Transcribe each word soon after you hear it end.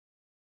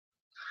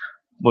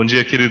Bom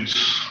dia,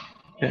 queridos.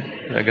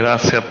 A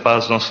graça e a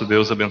paz do nosso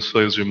Deus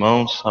abençoe os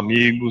irmãos,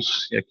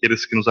 amigos e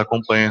aqueles que nos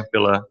acompanham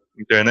pela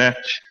internet.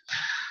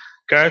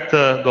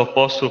 Carta do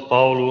apóstolo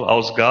Paulo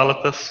aos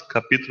Gálatas,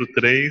 capítulo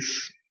 3.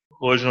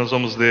 Hoje nós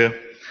vamos ler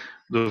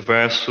do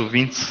verso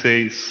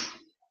 26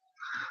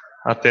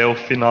 até o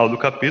final do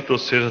capítulo, ou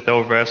seja, até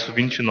o verso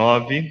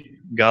 29.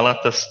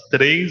 Gálatas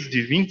 3,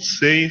 de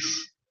 26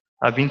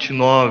 a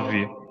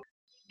 29.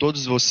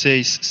 Todos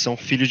vocês são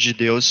filhos de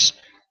Deus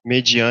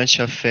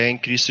mediante a fé em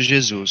Cristo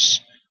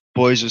Jesus,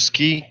 pois os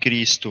que em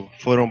Cristo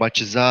foram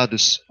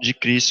batizados, de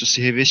Cristo se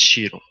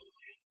revestiram.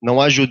 Não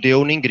há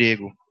judeu nem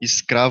grego,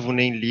 escravo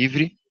nem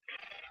livre,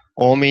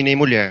 homem nem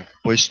mulher,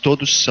 pois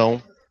todos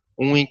são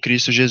um em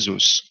Cristo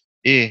Jesus.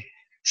 E,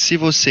 se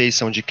vocês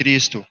são de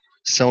Cristo,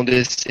 são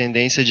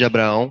descendência de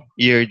Abraão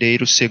e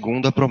herdeiros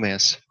segundo a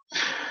promessa.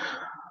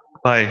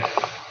 Pai,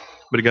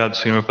 obrigado,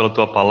 Senhor, pela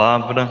Tua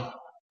palavra,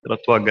 pela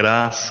Tua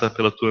graça,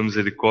 pela Tua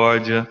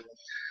misericórdia,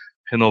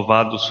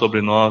 renovado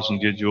sobre nós no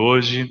dia de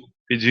hoje.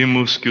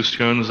 Pedimos que o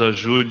Senhor nos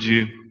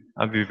ajude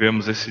a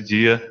vivermos esse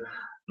dia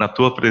na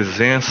Tua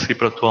presença e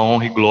para a Tua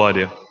honra e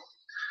glória.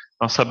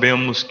 Nós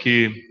sabemos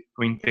que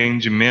o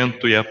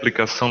entendimento e a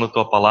aplicação da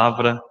Tua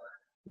palavra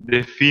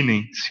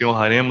definem se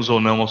honraremos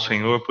ou não ao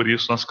Senhor, por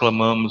isso nós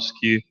clamamos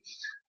que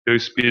Teu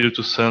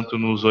Espírito Santo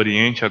nos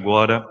oriente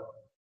agora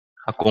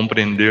a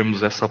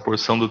compreendermos essa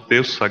porção do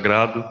texto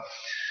sagrado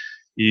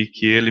e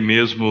que Ele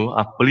mesmo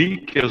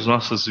aplique às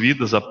nossas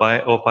vidas, ó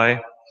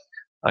Pai,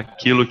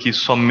 aquilo que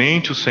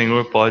somente o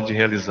Senhor pode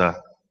realizar.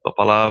 A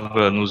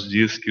palavra nos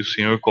diz que o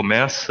Senhor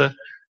começa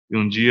e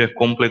um dia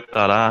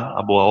completará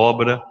a boa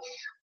obra,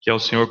 que ao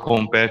Senhor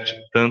compete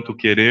tanto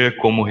querer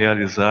como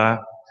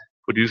realizar.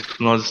 Por isso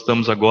nós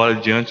estamos agora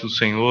diante do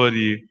Senhor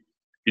e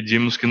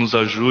pedimos que nos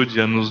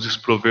ajude a nos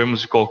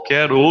desprovermos de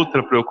qualquer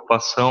outra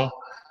preocupação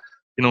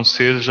que não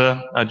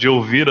seja a de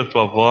ouvir a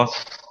Tua voz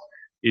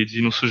e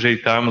de nos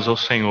sujeitarmos ao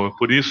Senhor.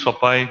 Por isso, ó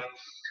Pai,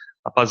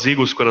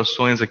 apazigua os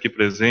corações aqui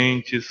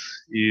presentes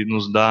e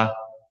nos dá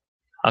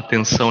a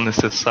atenção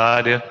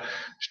necessária,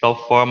 de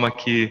tal forma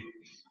que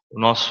o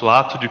nosso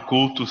ato de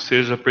culto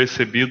seja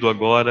percebido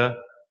agora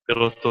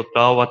pela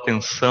total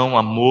atenção,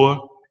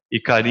 amor e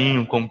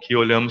carinho com que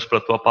olhamos para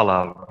a Tua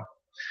palavra.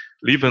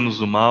 Livra-nos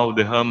do mal,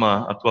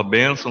 derrama a Tua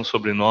bênção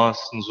sobre nós,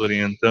 nos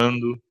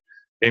orientando.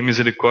 Tem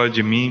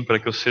misericórdia de mim para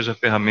que eu seja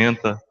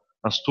ferramenta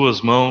nas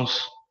Tuas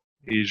mãos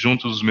e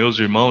junto dos meus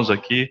irmãos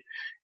aqui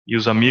e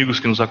os amigos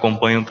que nos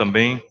acompanham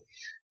também.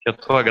 Que a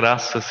Tua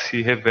graça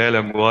se revele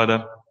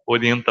agora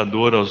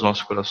orientadora aos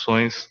nossos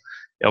corações.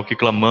 É o que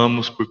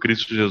clamamos por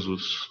Cristo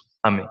Jesus.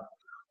 Amém.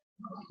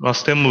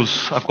 Nós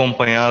temos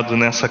acompanhado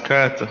nessa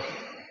carta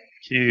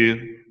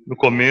que no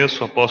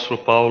começo o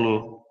apóstolo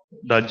Paulo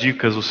dá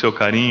dicas do seu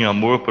carinho e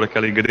amor por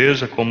aquela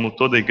igreja, como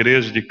toda a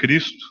igreja de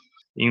Cristo.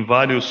 Em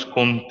vários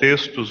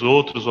contextos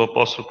outros, o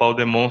apóstolo Paulo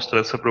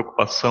demonstra essa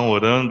preocupação,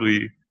 orando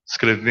e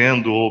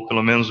escrevendo, ou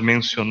pelo menos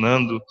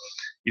mencionando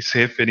e se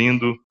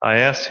referindo a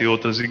essa e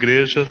outras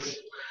igrejas.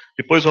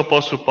 Depois o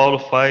apóstolo Paulo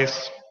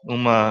faz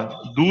uma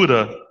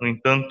dura, no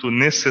entanto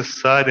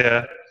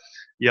necessária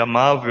e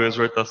amável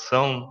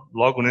exortação,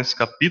 logo nesse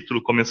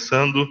capítulo,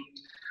 começando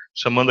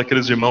chamando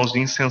aqueles irmãos de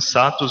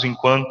insensatos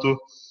enquanto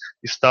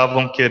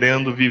estavam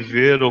querendo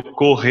viver ou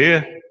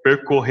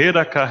percorrer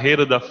a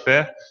carreira da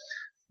fé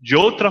de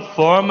outra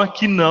forma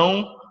que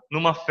não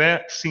numa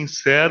fé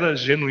sincera,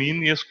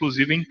 genuína e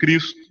exclusiva em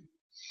Cristo.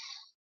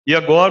 E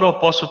agora o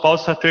apóstolo Paulo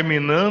está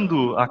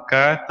terminando a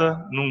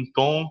carta num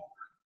tom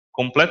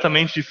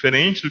completamente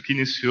diferente do que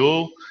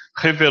iniciou,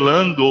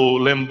 revelando ou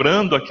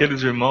lembrando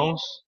aqueles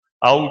irmãos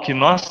algo que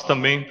nós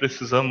também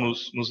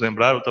precisamos nos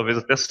lembrar, ou talvez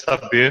até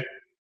saber,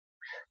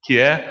 que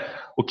é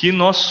o que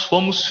nós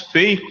fomos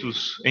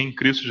feitos em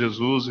Cristo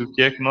Jesus e o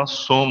que é que nós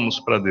somos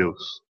para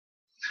Deus.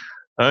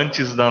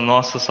 Antes da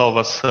nossa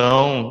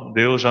salvação,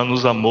 Deus já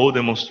nos amou,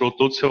 demonstrou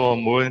todo o seu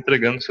amor,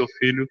 entregando seu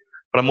Filho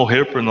para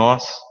morrer por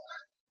nós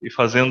e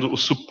fazendo o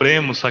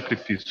supremo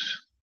sacrifício.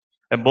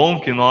 É bom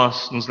que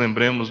nós nos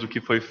lembremos do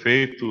que foi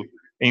feito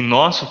em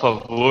nosso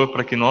favor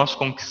para que nós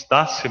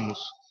conquistássemos,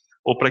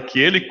 ou para que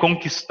Ele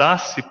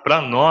conquistasse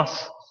para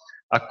nós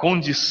a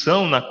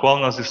condição na qual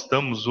nós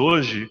estamos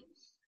hoje.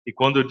 E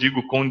quando eu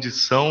digo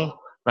condição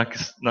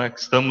na que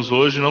estamos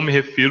hoje, não me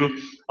refiro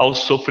ao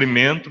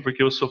sofrimento,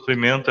 porque o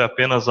sofrimento é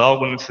apenas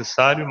algo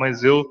necessário,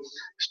 mas eu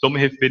estou me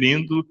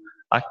referindo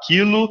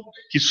àquilo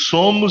que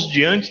somos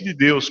diante de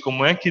Deus,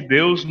 como é que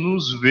Deus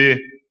nos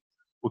vê,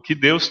 o que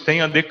Deus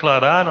tem a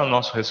declarar a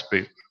nosso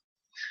respeito.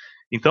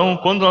 Então,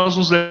 quando nós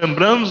nos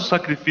lembramos do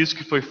sacrifício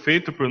que foi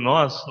feito por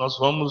nós, nós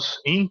vamos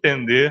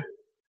entender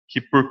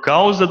que por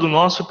causa do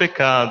nosso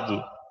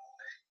pecado,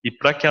 e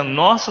para que a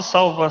nossa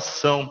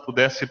salvação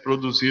pudesse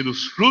produzir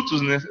os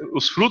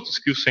frutos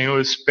que o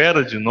Senhor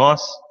espera de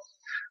nós,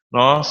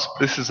 nós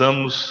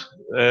precisamos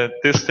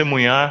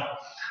testemunhar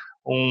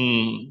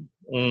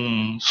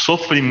um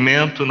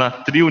sofrimento na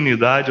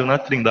triunidade ou na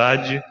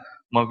trindade,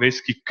 uma vez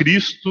que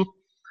Cristo,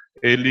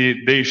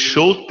 Ele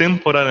deixou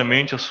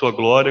temporariamente a sua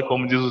glória,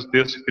 como diz o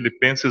texto de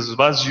Filipenses,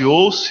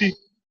 esvaziou-se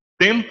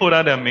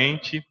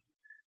temporariamente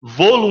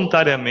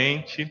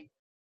voluntariamente,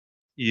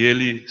 e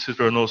ele se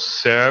tornou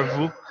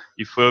servo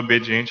e foi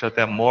obediente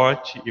até a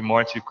morte e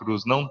morte de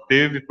cruz. Não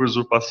teve por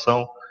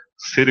usurpação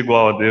ser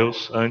igual a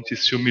Deus,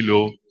 antes se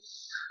humilhou.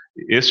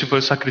 Este foi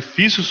o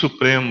sacrifício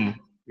supremo.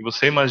 E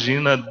você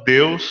imagina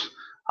Deus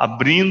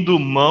abrindo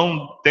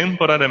mão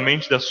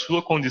temporariamente da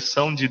sua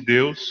condição de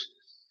Deus,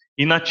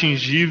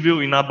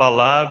 inatingível,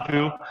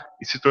 inabalável,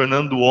 e se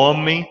tornando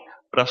homem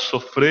para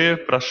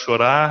sofrer, para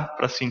chorar,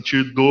 para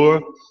sentir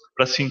dor,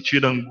 para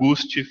sentir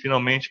angústia e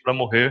finalmente para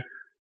morrer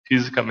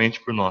fisicamente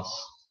por nós.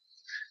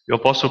 E o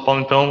apóstolo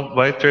Paulo então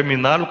vai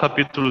terminar o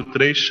capítulo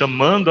 3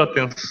 chamando a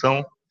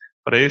atenção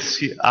para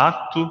esse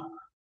ato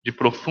de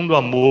profundo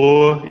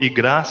amor e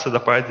graça da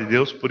parte de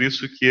Deus. Por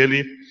isso que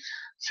ele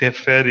se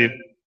refere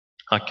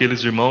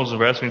àqueles irmãos no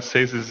verso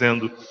 26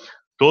 dizendo: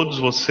 todos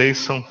vocês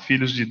são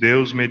filhos de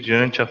Deus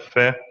mediante a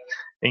fé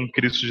em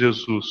Cristo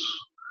Jesus.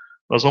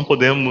 Nós não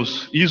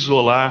podemos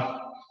isolar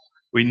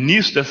o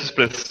início dessa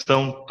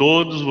expressão,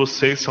 todos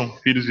vocês são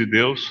filhos de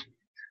Deus,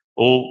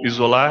 ou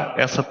isolar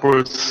essa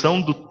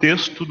porção do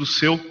texto do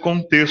seu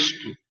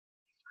contexto.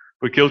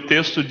 Porque o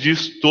texto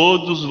diz: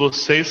 todos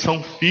vocês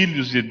são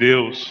filhos de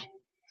Deus.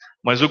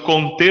 Mas o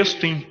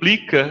contexto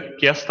implica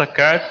que esta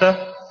carta,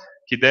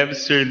 que deve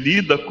ser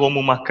lida como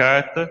uma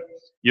carta,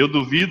 e eu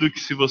duvido que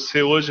se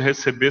você hoje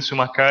recebesse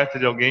uma carta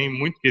de alguém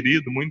muito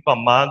querido, muito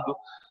amado,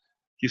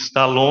 que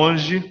está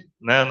longe,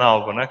 né,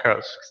 Nalva, né,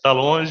 Carlos? Que está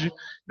longe,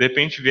 de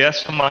repente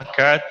viesse uma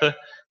carta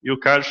e o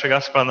Carlos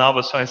chegasse para a Nalva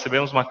assim: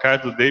 recebemos uma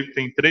carta do David,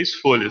 tem 3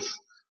 folhas.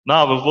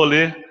 Nalva, eu vou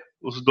ler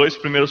os 2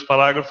 primeiros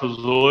parágrafos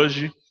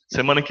hoje,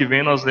 semana que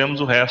vem nós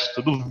lemos o resto.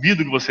 Eu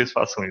duvido que vocês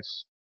façam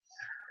isso.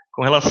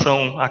 Com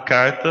relação à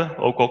carta,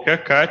 ou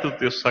qualquer carta do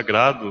texto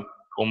sagrado,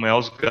 como é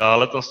aos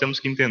Gálatas, nós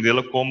temos que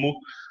entendê-la como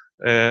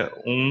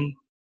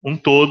um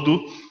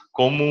todo,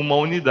 como uma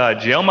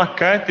unidade. É uma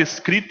carta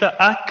escrita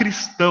a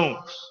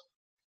cristãos.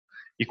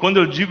 E quando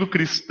eu digo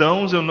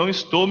cristãos, eu não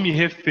estou me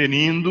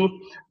referindo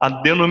à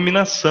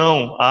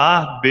denominação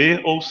A,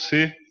 B ou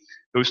C.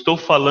 Eu estou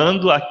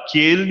falando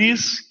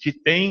àqueles que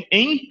têm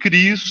em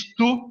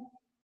Cristo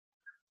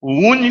o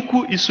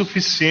único e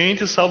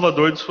suficiente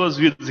Salvador de suas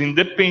vidas,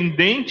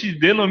 independente de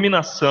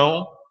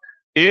denominação.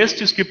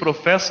 Estes que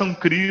professam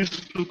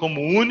Cristo como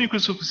único e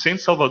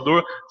suficiente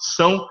Salvador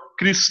são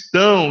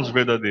cristãos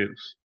verdadeiros,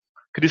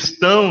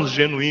 cristãos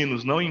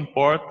genuínos, não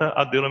importa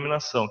a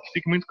denominação. Que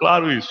fique muito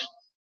claro isso.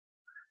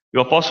 E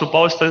o apóstolo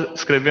Paulo está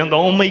escrevendo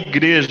a uma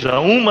igreja, a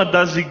uma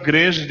das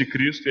igrejas de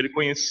Cristo. Ele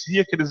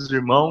conhecia aqueles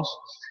irmãos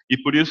e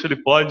por isso ele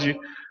pode,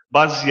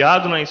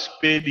 baseado na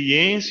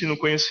experiência e no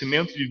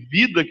conhecimento de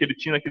vida que ele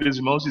tinha naqueles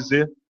irmãos,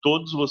 dizer: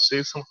 todos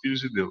vocês são filhos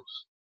de Deus.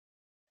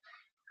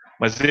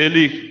 Mas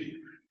ele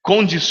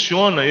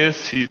condiciona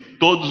esse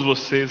todos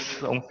vocês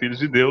são filhos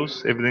de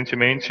Deus,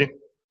 evidentemente,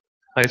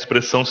 a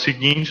expressão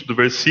seguinte do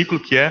versículo,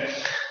 que é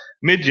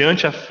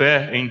mediante a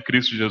fé em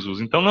Cristo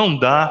Jesus. Então não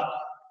dá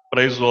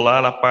para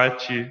isolar a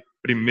parte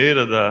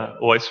primeira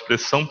ou a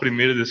expressão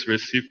primeira desse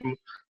versículo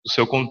do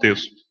seu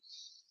contexto.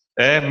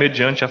 É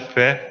mediante a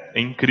fé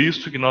em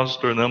Cristo que nós nos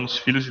tornamos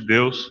filhos de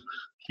Deus,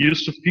 que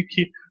isso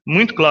fique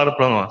muito claro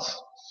para nós.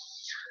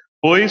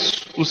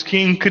 Pois os que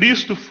em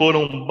Cristo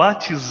foram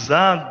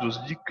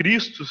batizados, de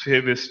Cristo se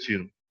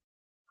revestiram.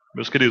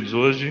 Meus queridos,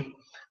 hoje,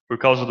 por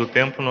causa do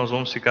tempo, nós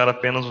vamos ficar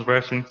apenas no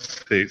verso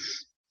 26.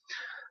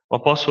 O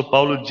apóstolo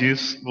Paulo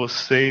diz: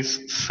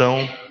 vocês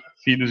são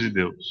filhos de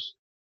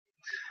Deus.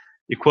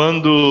 E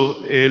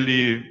quando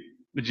ele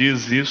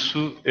diz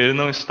isso, ele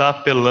não está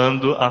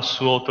apelando à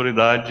sua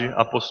autoridade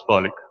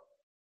apostólica.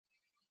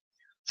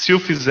 Se o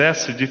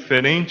fizesse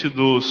diferente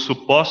dos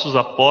supostos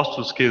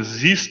apóstolos que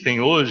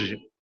existem hoje,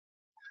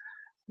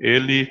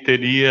 ele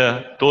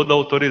teria toda a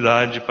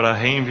autoridade para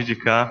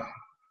reivindicar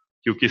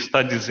que o que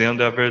está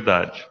dizendo é a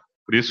verdade.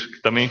 Por isso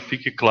que também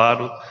fique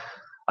claro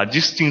a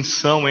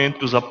distinção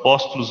entre os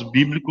apóstolos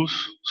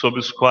bíblicos,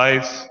 sobre os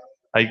quais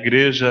a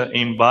igreja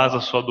embasa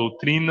a sua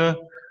doutrina.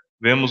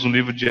 Vemos no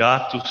livro de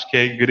Atos que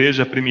a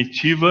igreja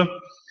primitiva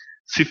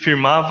se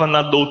firmava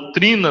na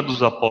doutrina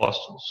dos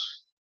apóstolos,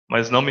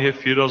 mas não me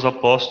refiro aos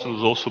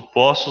apóstolos ou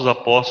supostos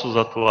apóstolos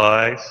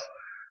atuais.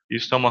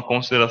 Isso é uma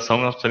consideração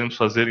que nós precisamos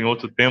fazer em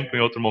outro tempo, em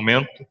outro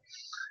momento.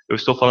 Eu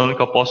estou falando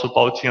que o apóstolo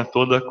Paulo tinha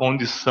toda a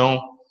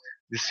condição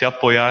de se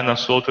apoiar na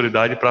sua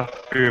autoridade para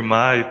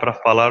afirmar e para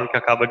falar o que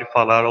acaba de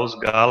falar aos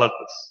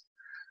Gálatas.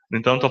 No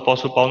entanto, o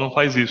apóstolo Paulo não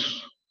faz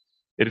isso.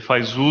 Ele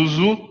faz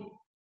uso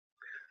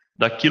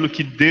daquilo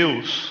que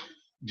Deus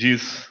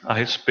diz a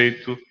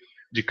respeito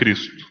de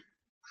Cristo.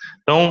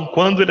 Então,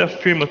 quando ele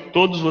afirma: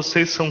 todos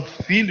vocês são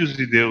filhos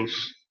de Deus,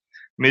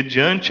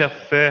 mediante a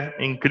fé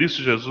em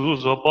Cristo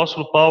Jesus, o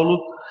apóstolo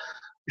Paulo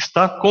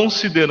está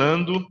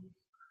considerando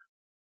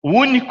o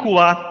único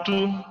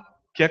ato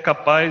que é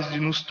capaz de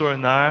nos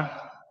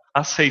tornar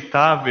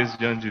aceitáveis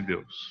diante de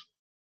Deus.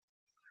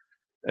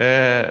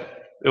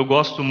 Eu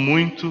gosto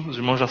muito, os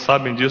irmãos já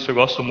sabem disso, eu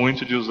gosto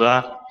muito de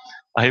usar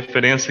a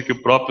referência que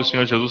o próprio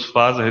Senhor Jesus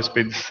faz a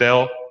respeito de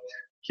céu,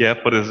 que é,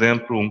 por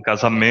exemplo, um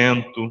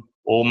casamento,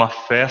 ou uma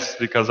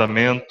festa de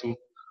casamento,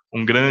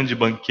 um grande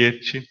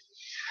banquete.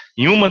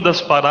 Em uma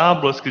das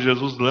parábolas que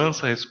Jesus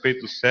lança a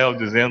respeito do céu,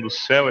 dizendo o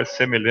céu é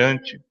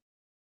semelhante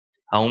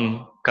a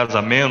um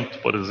casamento,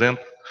 por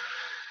exemplo.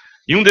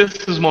 Em um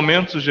desses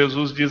momentos,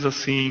 Jesus diz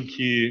assim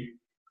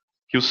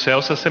que o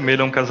céu se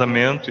assemelha a um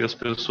casamento e as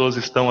pessoas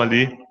estão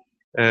ali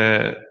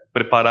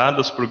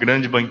preparadas para o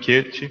grande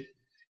banquete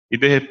e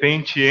de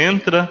repente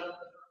entra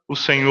o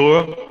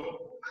Senhor,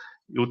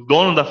 o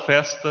dono da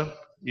festa,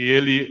 e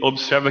ele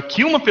observa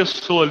que uma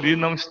pessoa ali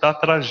não está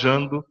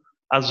trajando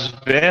as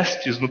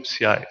vestes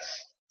nupciais.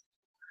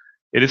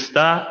 Ele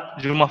está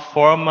de uma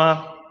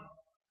forma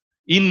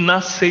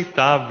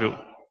inaceitável,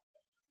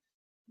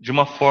 de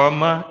uma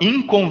forma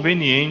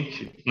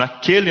inconveniente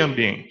naquele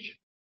ambiente.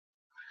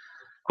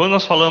 Quando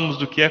nós falamos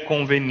do que é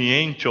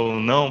conveniente ou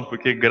não,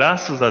 porque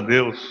graças a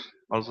Deus,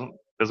 nós,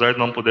 apesar de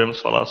não podermos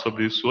falar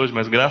sobre isso hoje,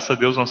 mas graças a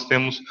Deus nós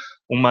temos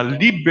uma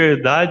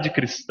liberdade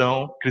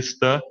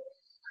cristã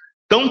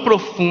tão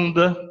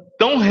profunda,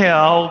 tão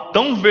real,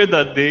 tão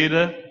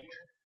verdadeira,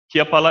 que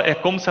é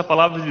como se a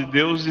palavra de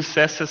Deus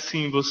dissesse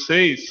assim: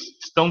 vocês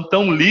estão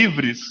tão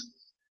livres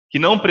que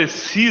não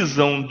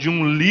precisam de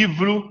um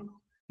livro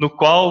no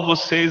qual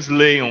vocês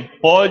leiam,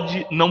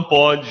 pode, não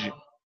pode.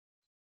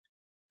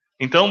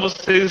 Então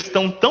vocês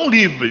estão tão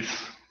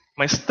livres,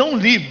 mas tão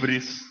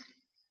livres,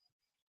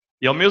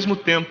 e ao mesmo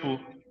tempo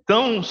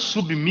tão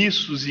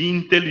submissos e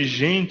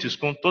inteligentes,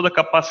 com toda a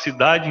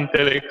capacidade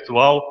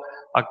intelectual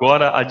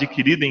agora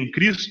adquirida em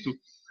Cristo,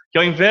 que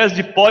ao invés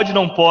de pode,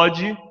 não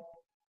pode,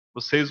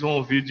 vocês vão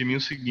ouvir de mim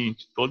o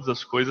seguinte: todas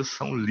as coisas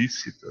são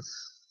lícitas.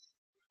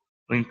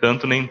 No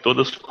entanto, nem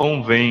todas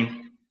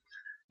convêm.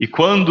 E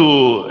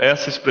quando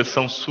essa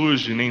expressão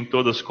surge, nem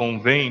todas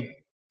convêm,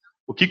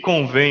 o que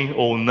convém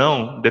ou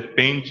não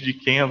depende de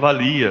quem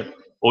avalia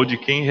ou de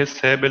quem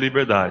recebe a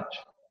liberdade.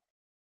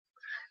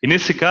 E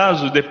nesse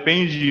caso,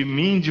 depende de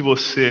mim e de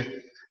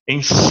você,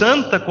 em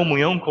santa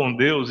comunhão com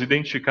Deus,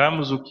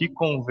 identificarmos o que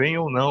convém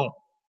ou não.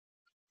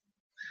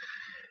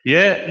 E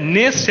é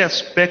nesse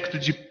aspecto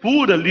de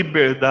pura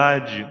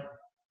liberdade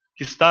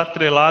que está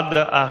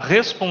atrelada a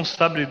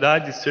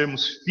responsabilidade de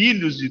sermos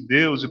filhos de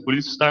Deus e por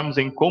isso estarmos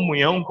em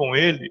comunhão com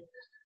Ele,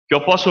 que o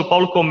apóstolo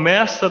Paulo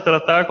começa a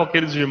tratar com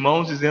aqueles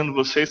irmãos dizendo: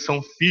 vocês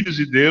são filhos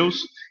de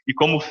Deus e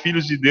como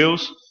filhos de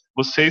Deus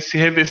vocês se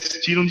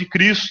revestiram de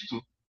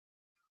Cristo.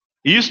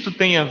 Isto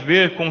tem a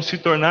ver com se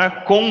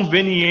tornar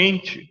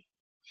conveniente.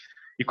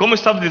 E como eu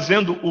estava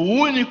dizendo, o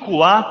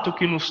único ato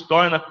que nos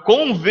torna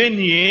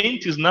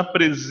convenientes na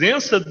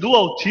presença do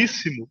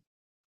Altíssimo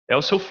é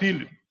o seu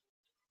Filho.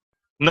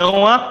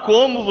 Não há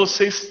como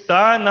você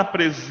estar na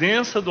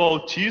presença do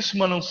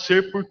Altíssimo a não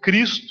ser por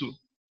Cristo.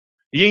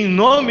 E em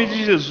nome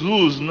de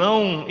Jesus,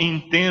 não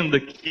entenda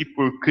que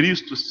por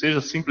Cristo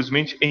seja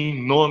simplesmente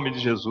em nome de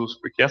Jesus,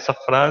 porque essa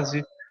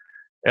frase,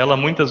 ela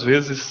muitas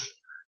vezes,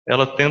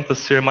 ela tenta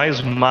ser mais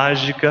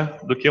mágica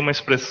do que uma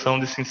expressão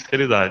de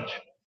sinceridade.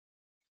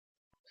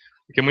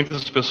 Porque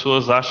muitas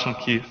pessoas acham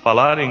que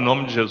falar em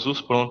nome de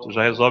Jesus, pronto,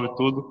 já resolve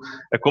tudo.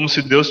 É como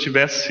se Deus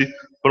estivesse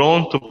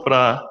pronto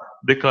para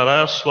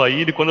declarar a sua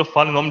ira, e quando eu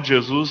falo em nome de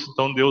Jesus,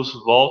 então Deus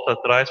volta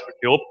atrás,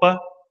 porque opa,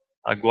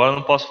 agora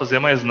não posso fazer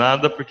mais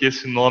nada porque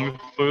esse nome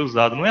foi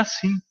usado. Não é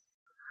assim.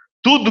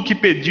 Tudo que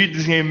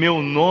pedirdes em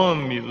meu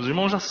nome, os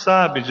irmãos já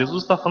sabem,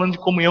 Jesus está falando de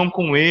comunhão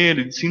com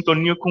Ele, de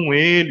sintonia com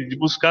Ele, de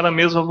buscar a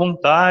mesma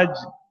vontade.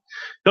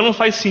 Então não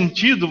faz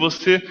sentido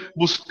você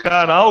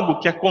buscar algo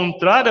que é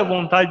contrário à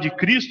vontade de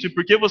Cristo, e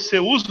porque você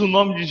usa o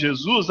nome de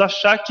Jesus,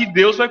 achar que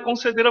Deus vai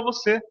conceder a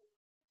você.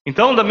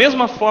 Então, da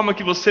mesma forma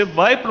que você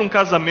vai para um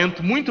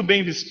casamento muito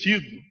bem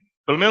vestido,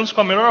 pelo menos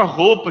com a melhor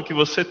roupa que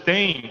você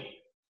tem,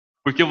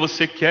 porque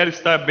você quer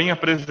estar bem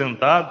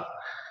apresentado,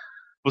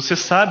 você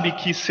sabe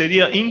que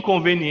seria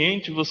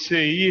inconveniente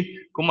você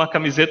ir com uma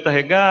camiseta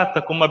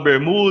regata, com uma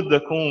bermuda,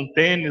 com um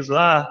tênis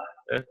lá,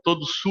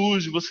 todo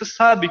sujo. Você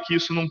sabe que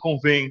isso não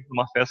convém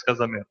numa festa de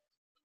casamento.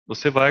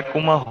 Você vai com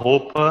uma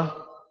roupa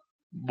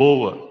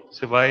boa,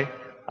 você vai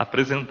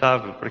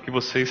apresentável, para que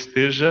você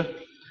esteja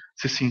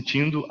se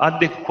sentindo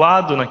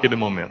adequado naquele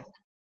momento.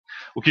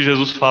 O que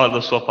Jesus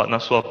fala na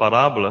sua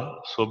parábola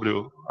sobre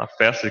a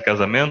festa de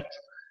casamento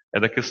é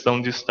da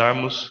questão de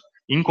estarmos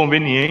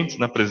inconvenientes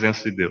na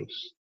presença de Deus.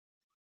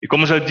 E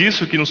como já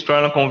disse, o que nos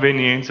torna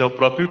convenientes é o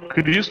próprio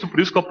Cristo,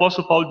 por isso que o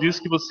apóstolo Paulo diz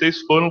que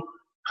vocês foram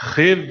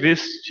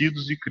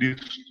revestidos de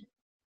Cristo.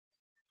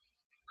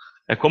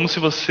 É como se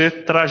você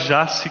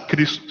trajasse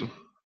Cristo.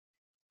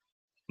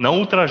 Não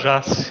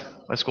ultrajasse,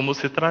 mas como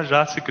você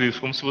trajasse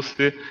Cristo, como se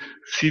você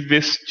se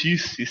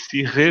vestisse,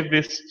 se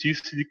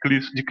revestisse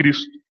de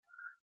Cristo.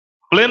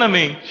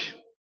 Plenamente,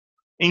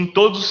 em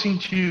todos os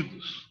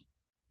sentidos.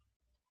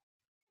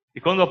 E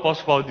quando o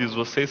apóstolo Paulo diz: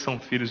 vocês são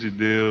filhos de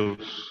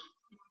Deus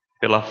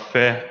pela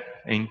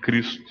fé em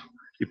Cristo,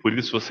 e por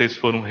isso vocês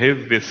foram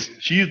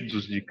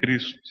revestidos de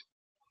Cristo,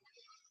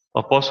 o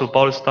apóstolo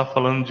Paulo está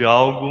falando de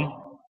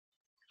algo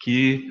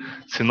que,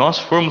 se nós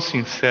formos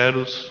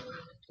sinceros,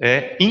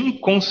 é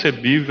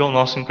inconcebível ao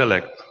nosso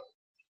intelecto.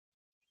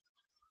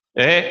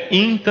 É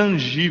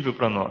intangível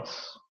para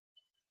nós.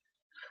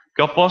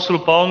 Porque o apóstolo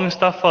Paulo não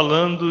está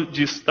falando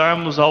de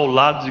estarmos ao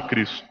lado de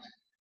Cristo.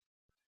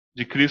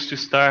 de Cristo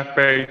estar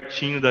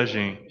pertinho da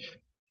gente,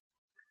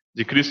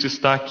 de Cristo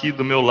estar aqui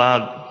do meu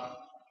lado.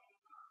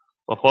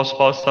 O apóstolo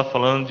Paulo está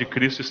falando de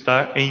Cristo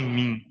estar em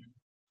mim,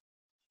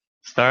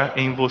 estar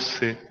em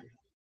você.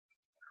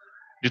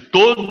 De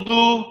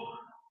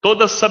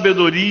toda a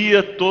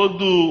sabedoria,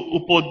 todo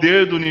o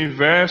poder do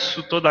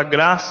universo, toda a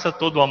graça,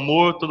 todo o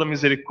amor, toda a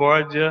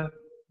misericórdia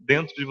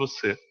dentro de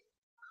você.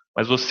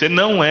 Mas você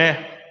não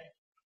é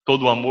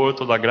todo o amor,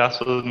 toda a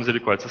graça, toda a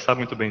misericórdia. Você sabe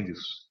muito bem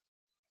disso.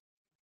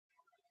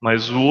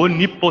 Mas o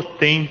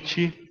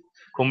onipotente,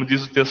 como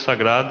diz o texto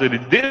sagrado, ele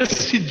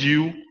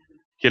decidiu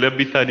que ele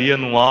habitaria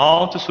num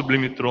alto e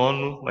sublime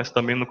trono, mas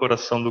também no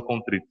coração do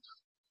contrito.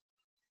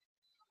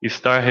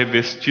 Estar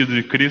revestido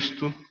de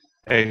Cristo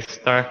é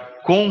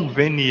estar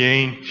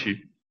conveniente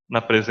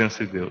na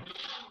presença de Deus.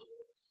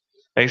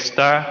 É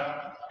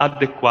estar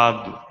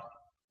adequado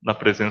na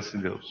presença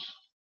de Deus.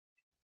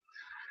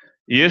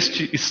 E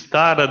este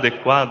estar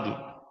adequado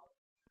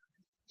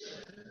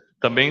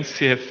também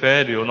se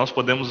refere, ou nós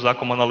podemos usar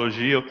como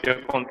analogia, o que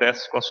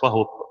acontece com a sua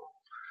roupa.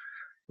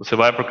 Você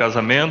vai para o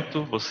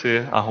casamento,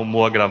 você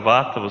arrumou a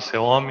gravata, você é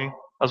homem.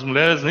 As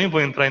mulheres nem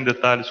vão entrar em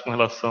detalhes com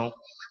relação,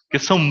 porque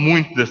são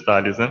muitos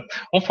detalhes, né?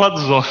 Vamos falar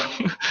dos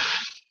homens.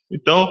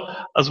 Então,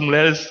 as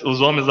mulheres,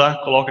 os homens lá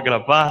colocam a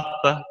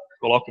gravata,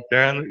 colocam o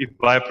terno e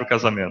vai para o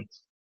casamento.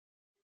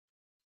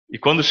 E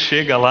quando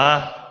chega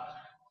lá,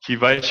 que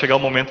vai chegar o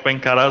momento para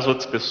encarar as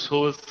outras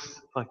pessoas,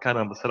 fala,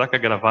 caramba, será que a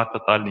gravata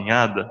está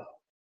alinhada?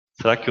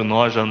 Será que o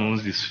nó já não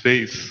nos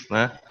desfez,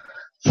 né?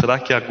 Será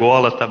que a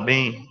gola está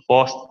bem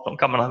posta? Então o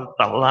camarada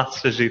está lá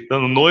se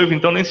ajeitando, o noivo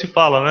então nem se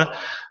fala, né?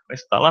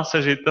 Mas está lá se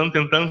ajeitando,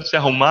 tentando se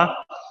arrumar,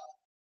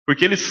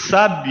 porque ele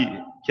sabe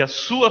que a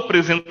sua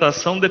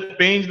apresentação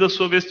depende da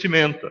sua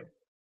vestimenta.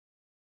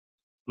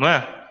 Não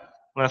é?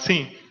 Não é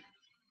assim?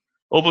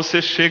 Ou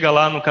você chega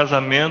lá no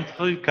casamento e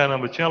fala,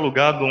 caramba, eu tinha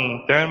alugado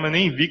um terno, mas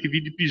nem vi que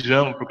vi de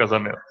pijama para o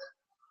casamento.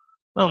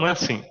 Não, não é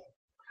assim.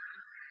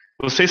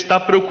 Você está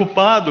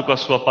preocupado com a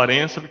sua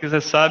aparência porque você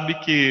sabe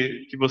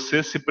que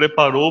você se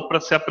preparou para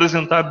se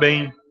apresentar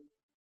bem.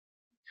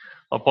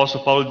 O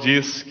apóstolo Paulo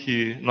diz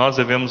que nós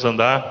devemos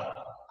andar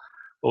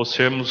ou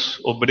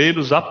sermos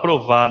obreiros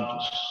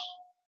aprovados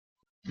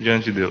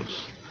diante de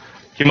Deus,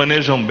 que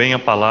manejam bem a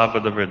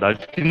palavra da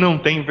verdade, que não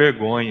têm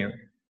vergonha,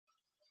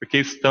 porque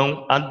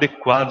estão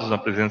adequados na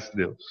presença de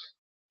Deus.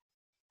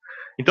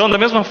 Então, da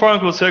mesma forma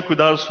que você vai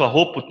cuidar da sua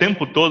roupa o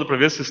tempo todo para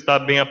ver se está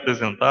bem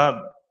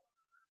apresentado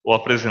ou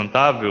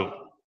apresentável,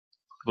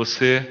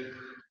 você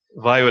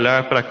vai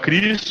olhar para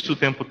Cristo o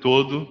tempo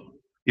todo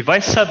e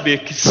vai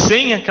saber que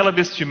sem aquela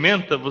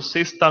vestimenta você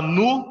está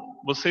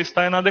nu, você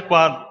está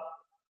inadequado.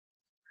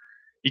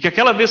 E que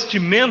aquela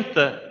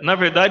vestimenta, na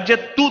verdade, é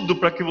tudo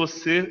para que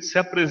você se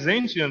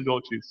apresente diante do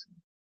Altíssimo.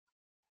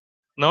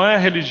 Não é a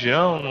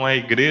religião, não é a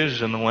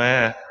igreja, não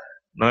é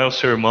o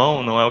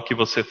sermão, não é o que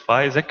você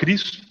faz, é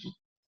Cristo.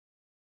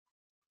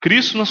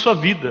 Cristo na sua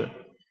vida.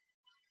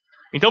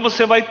 Então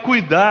você vai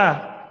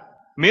cuidar,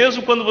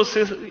 mesmo quando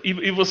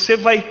e você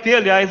vai ter,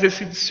 aliás,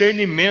 esse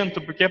discernimento,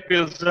 porque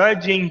apesar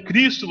de em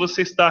Cristo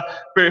você estar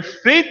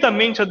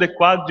perfeitamente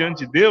adequado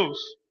diante de Deus,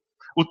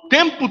 o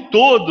tempo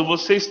todo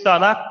você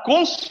estará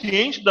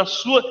consciente da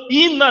sua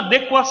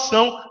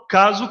inadequação,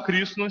 caso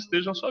Cristo não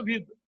esteja na sua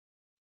vida.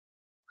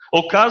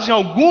 Ou caso em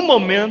algum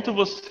momento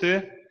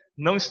você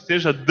não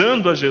esteja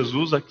dando a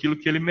Jesus aquilo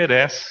que ele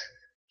merece,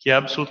 que é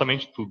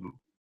absolutamente tudo.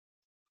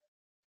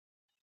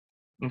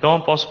 Então o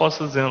apóstolo Paulo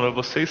está dizendo,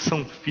 vocês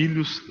são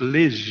filhos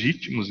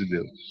legítimos de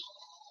Deus.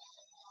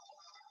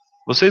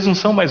 Vocês não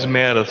são mais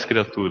meras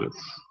criaturas.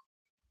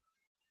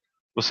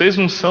 Vocês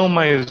não são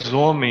mais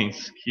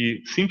homens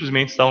que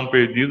simplesmente estavam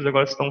perdidos e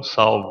agora estão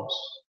salvos.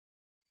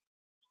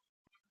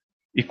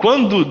 E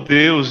quando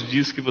Deus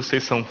diz que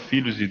vocês são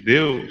filhos de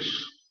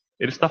Deus,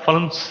 Ele está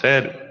falando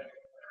sério.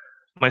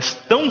 Mas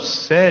tão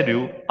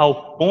sério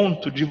ao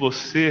ponto de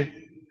você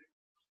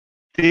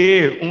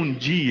ter um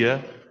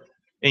dia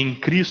em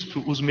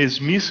Cristo os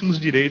mesmíssimos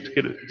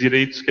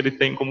direitos que Ele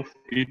tem como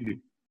filho.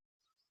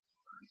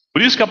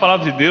 Por isso que a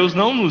palavra de Deus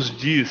não nos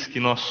diz que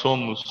nós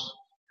somos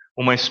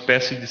uma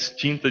espécie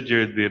distinta de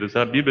herdeiros.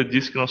 A Bíblia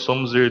diz que nós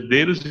somos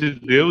herdeiros de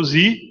Deus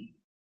e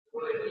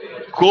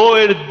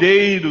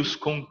co-herdeiros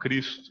com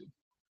Cristo.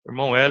 O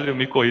irmão Hélio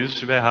me corrija se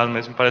estiver errado,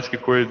 mas me parece que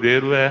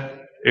co-herdeiro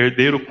é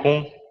herdeiro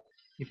com,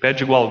 em pé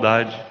de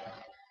igualdade.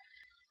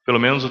 Pelo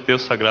menos o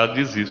texto sagrado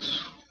diz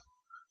isso.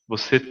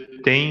 Você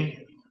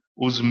tem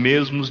os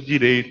mesmos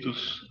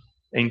direitos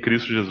em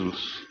Cristo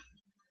Jesus,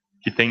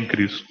 que tem em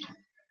Cristo.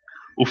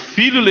 O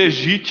Filho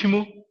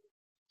legítimo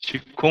te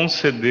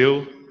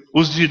concedeu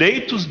os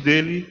direitos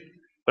dele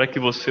para que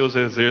você os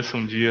exerça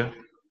um dia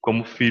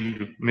como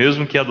filho,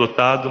 mesmo que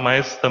adotado,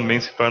 mas também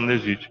se torne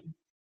legítimo.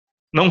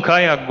 Não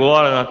caia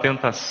agora na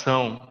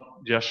tentação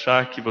de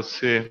achar que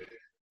você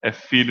é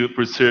filho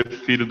por ser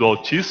filho do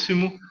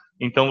Altíssimo,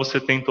 então você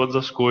tem todas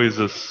as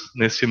coisas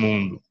nesse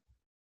mundo,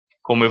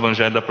 como o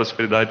Evangelho da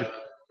Prosperidade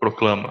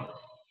proclama.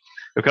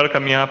 Eu quero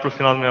caminhar para o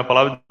final da minha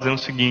palavra dizendo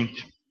o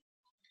seguinte: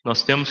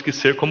 nós temos que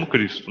ser como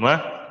Cristo, não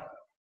é?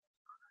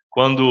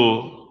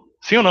 Quando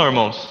Sim ou não,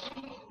 irmãos?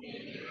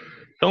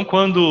 Então,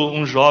 quando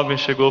um jovem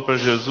chegou para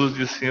Jesus e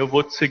disse assim, eu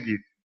vou te seguir.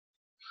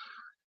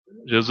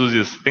 Jesus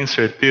disse, tem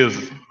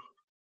certeza?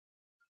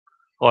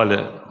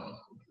 Olha,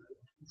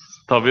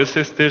 talvez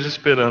você esteja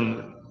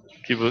esperando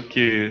que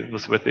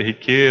você vai ter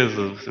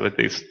riqueza, você vai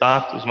ter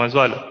status, mas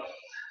olha,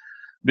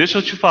 deixa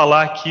eu te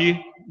falar aqui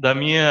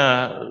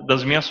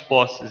das minhas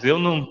posses. Eu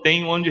não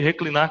tenho onde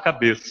reclinar a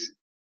cabeça.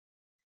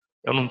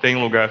 Eu não tenho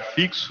um lugar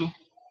fixo.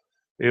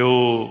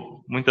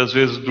 Eu muitas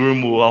vezes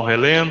durmo ao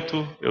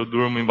relento, eu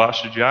durmo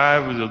embaixo de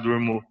árvores, eu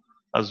durmo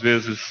às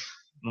vezes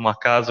numa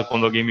casa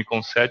quando alguém me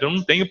concede. Eu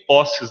não tenho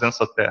posses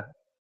nessa terra.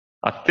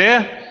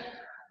 Até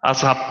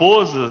as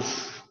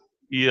raposas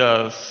e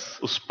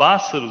os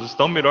pássaros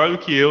estão melhor do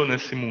que eu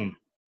nesse mundo.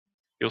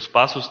 E os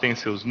pássaros têm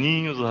seus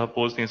ninhos, as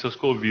raposas têm seus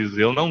covis.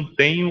 Eu não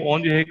tenho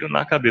onde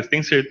reclinar a cabeça.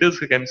 Tem certeza que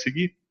você quer me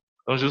seguir?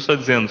 Então Jesus está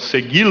dizendo,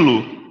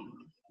 segui-lo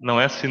não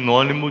é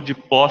sinônimo de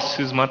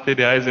posses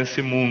materiais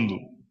nesse mundo.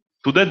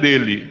 Tudo é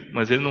dele,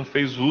 mas ele não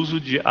fez uso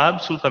de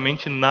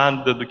absolutamente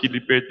nada do que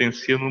lhe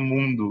pertencia no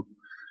mundo,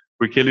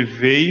 porque ele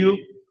veio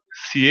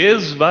se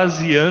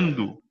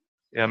esvaziando.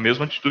 É a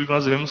mesma atitude que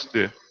nós devemos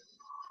ter.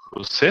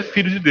 Você é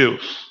filho de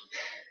Deus,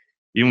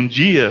 e um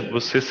dia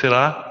você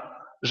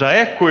já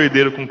é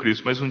cordeiro com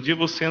Cristo, mas um dia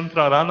você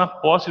entrará na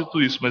posse de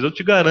tudo isso. Mas eu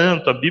te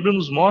garanto, a Bíblia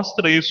nos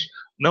mostra isso,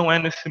 não é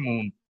nesse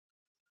mundo,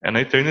 é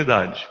na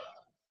eternidade.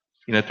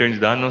 E na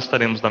eternidade nós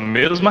estaremos na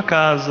mesma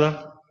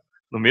casa,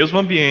 no mesmo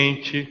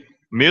ambiente,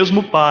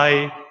 mesmo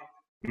pai,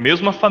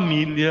 mesma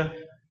família,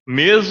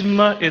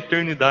 mesma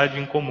eternidade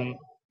em comum.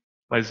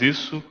 Mas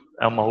isso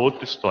é uma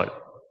outra história.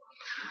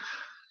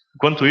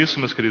 Enquanto isso,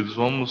 meus queridos,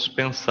 vamos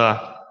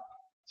pensar.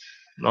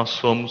 Nós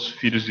somos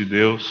filhos de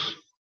Deus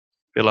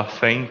pela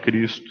fé em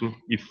Cristo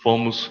e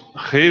fomos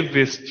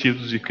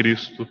revestidos de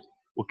Cristo,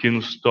 o que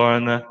nos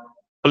torna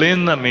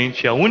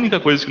plenamente, a única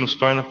coisa que nos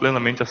torna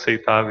plenamente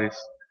aceitáveis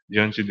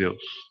diante de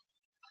Deus.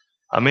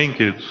 Amém,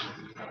 queridos?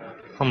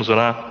 Vamos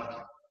orar?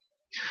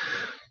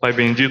 Pai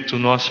bendito,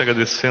 nós te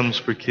agradecemos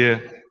porque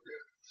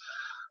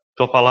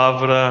tua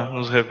palavra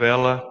nos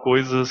revela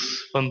coisas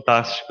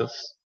fantásticas.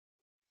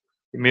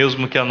 E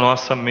mesmo que a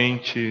nossa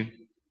mente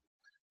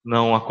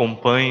não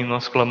acompanhe,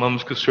 nós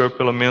clamamos que o Senhor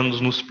pelo menos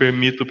nos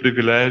permita o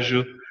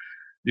privilégio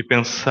de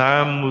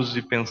pensarmos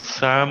e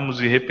pensarmos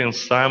e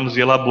repensarmos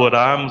e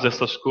elaborarmos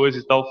essas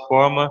coisas de tal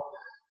forma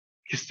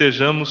que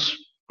estejamos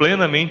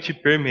plenamente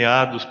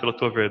permeados pela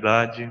tua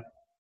verdade,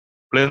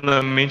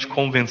 plenamente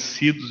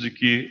convencidos de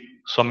que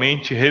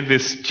somente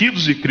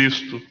revestidos de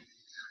Cristo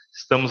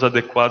estamos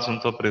adequados na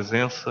tua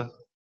presença.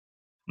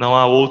 Não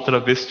há outra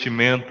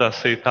vestimenta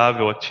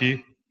aceitável a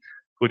ti.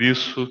 Por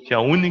isso que a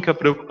única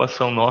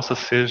preocupação nossa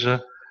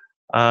seja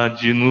a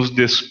de nos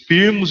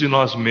despirmos de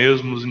nós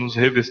mesmos e nos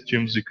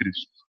revestirmos de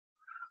Cristo.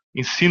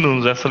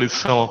 Ensina-nos essa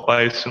lição, ó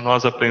Pai. Se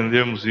nós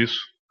aprendermos isso,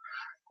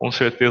 com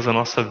certeza a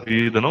nossa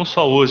vida, não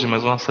só hoje,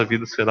 mas a nossa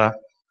vida será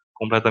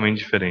completamente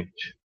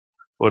diferente.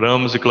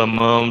 Oramos e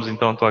clamamos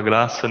então a tua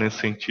graça nesse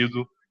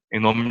sentido, em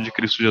nome de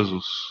Cristo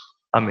Jesus.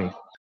 Amém.